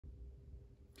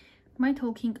my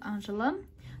talking Angela.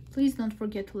 Please don't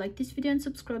forget to like this video and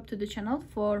subscribe to the channel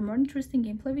for more interesting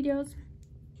gameplay videos.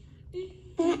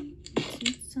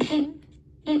 See something?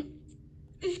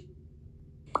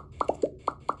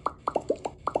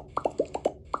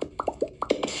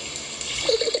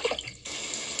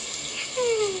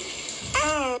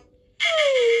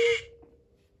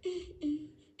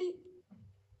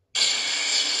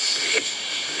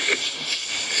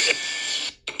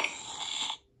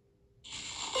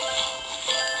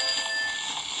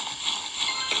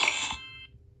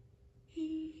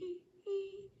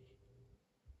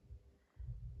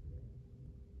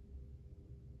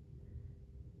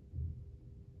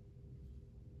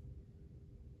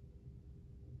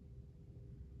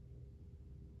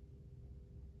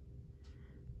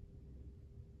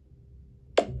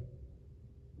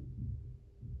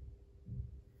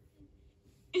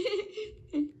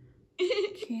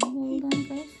 Okay, well done,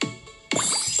 guys.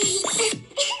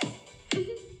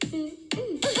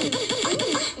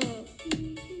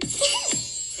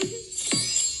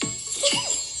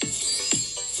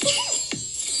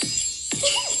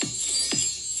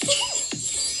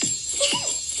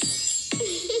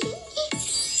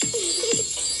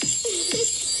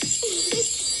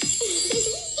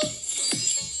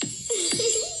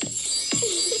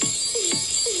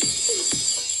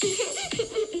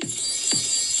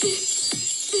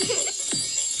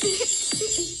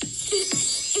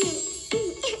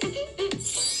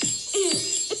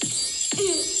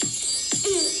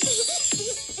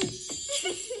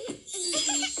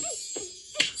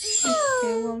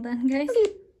 Okay, well done, guys.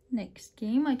 Next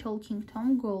game, I Talking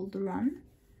Tom Gold Run.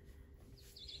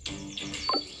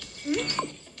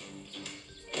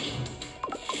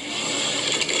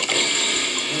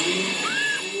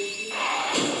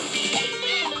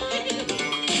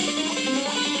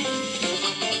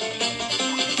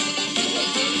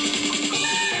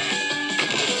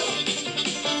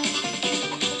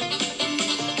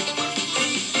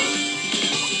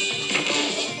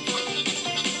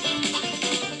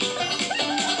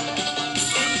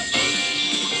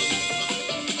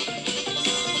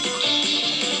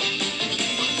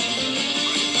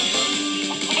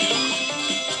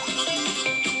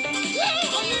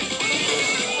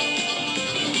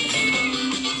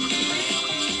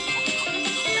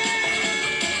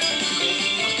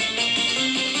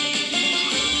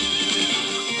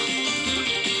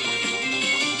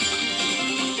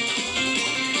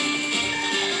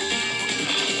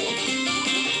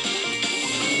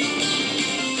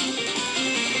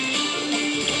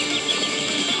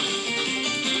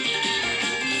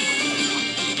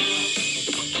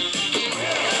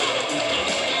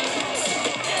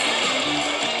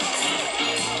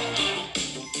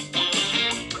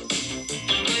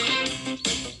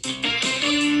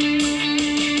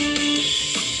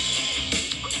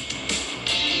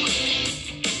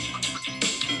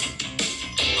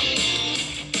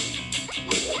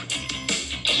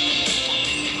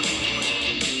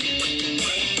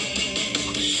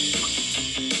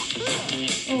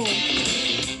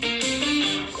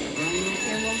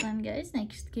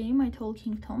 Next game, I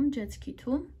Talking Tom Jetski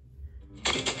 2.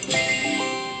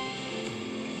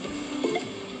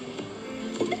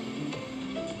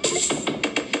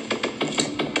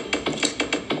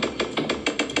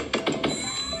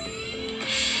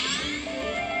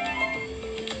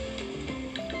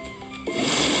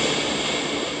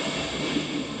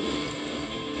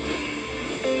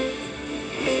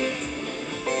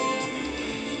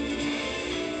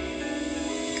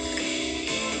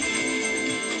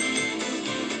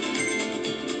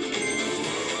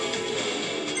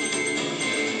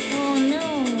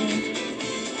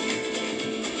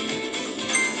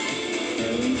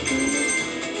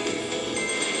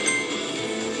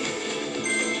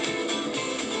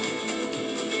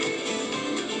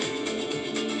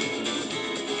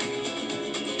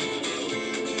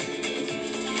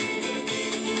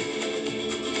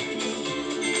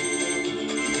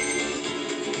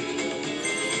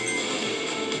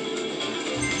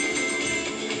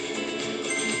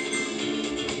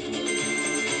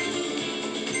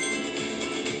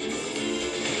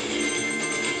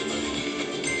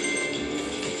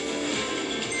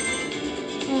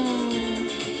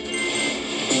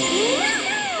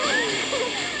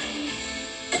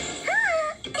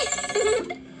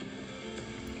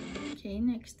 Okay,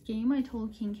 next game, I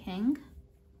Talking Hang.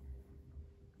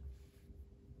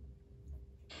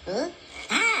 Oh,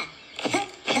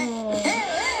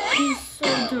 he's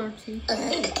so dirty.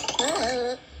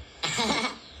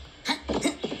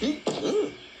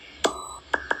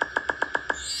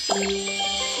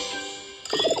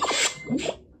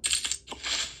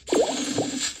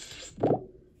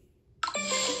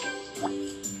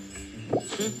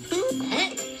 Well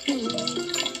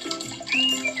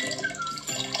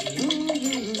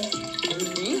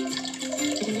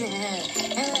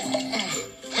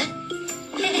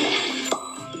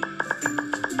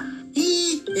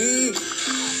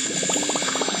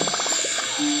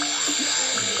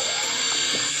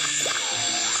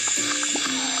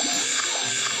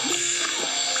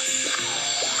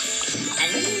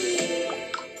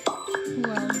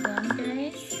done,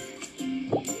 guys.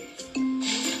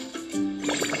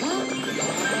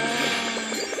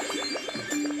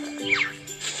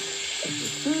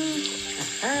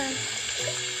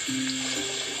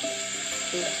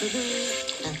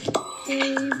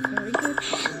 Okay, very good.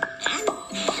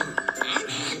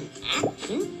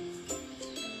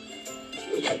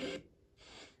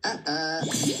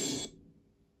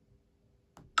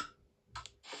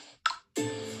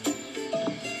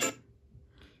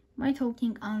 My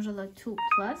Talking Angela 2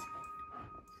 Plus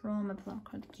from a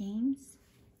Placard Games.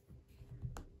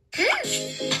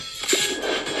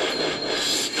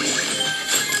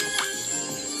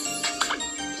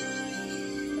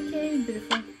 Okay,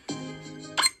 beautiful.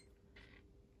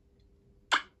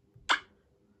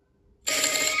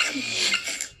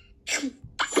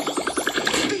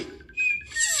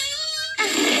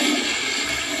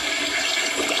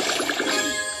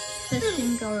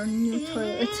 Testing our new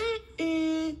toilet.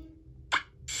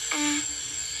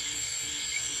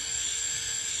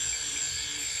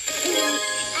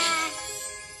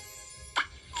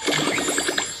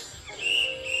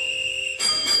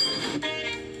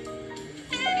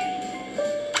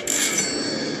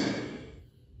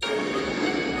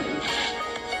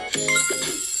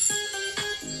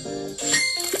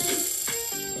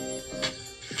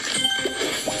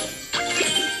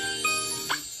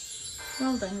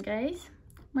 Well done, guys.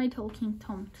 My Talking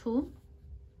Tom 2.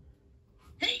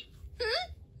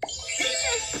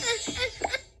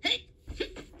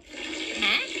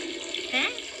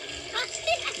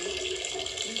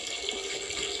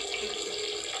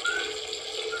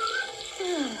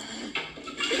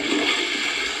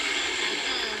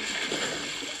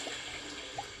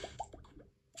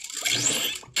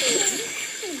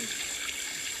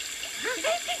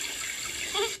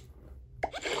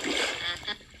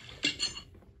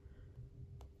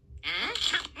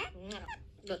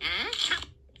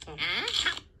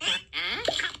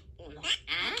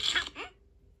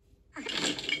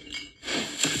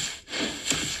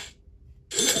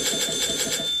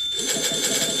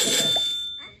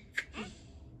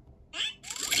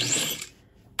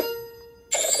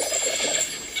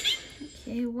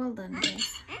 Okay, well done, guys.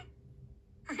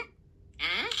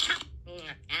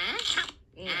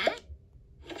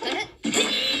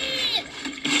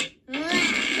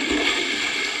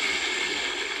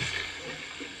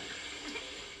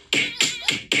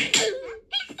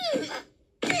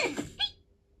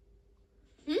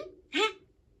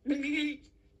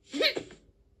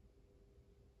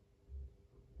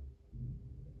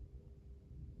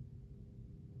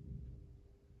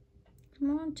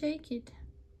 Come on, take it.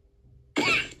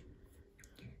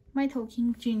 My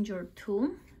Talking Ginger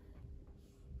 2.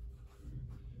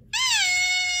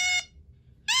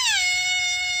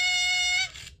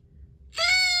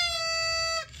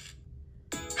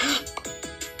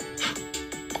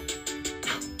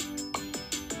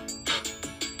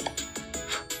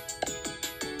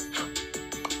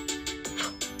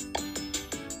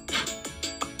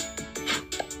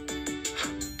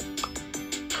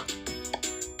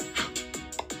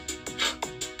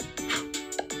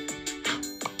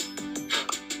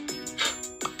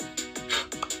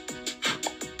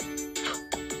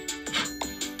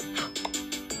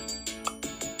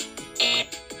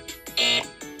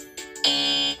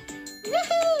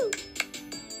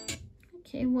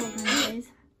 Okay, well done, guys.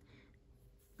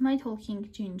 My Talking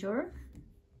Ginger.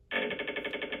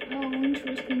 Oh,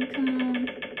 interesting. Come on.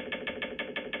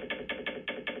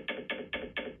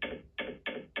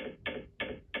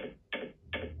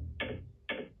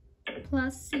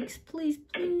 +6, please,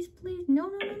 please, please. No,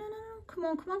 no, no, no, no, no. Come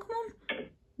on, come on, come on.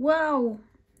 Wow,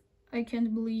 I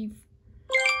can't believe.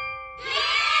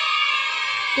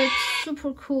 That's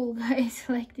super cool, guys.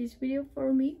 Like this video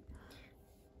for me.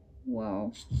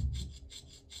 Wow.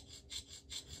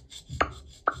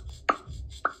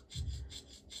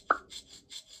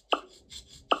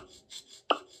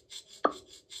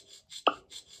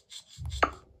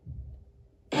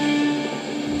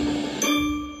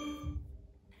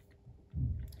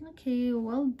 Okay,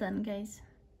 well done, guys.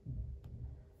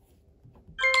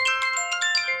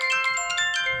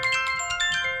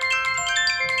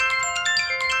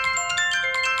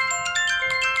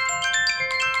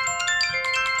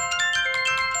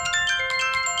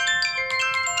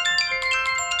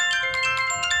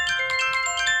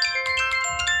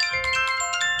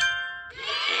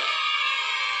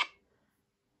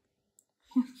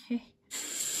 Okay.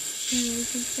 There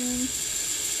we go.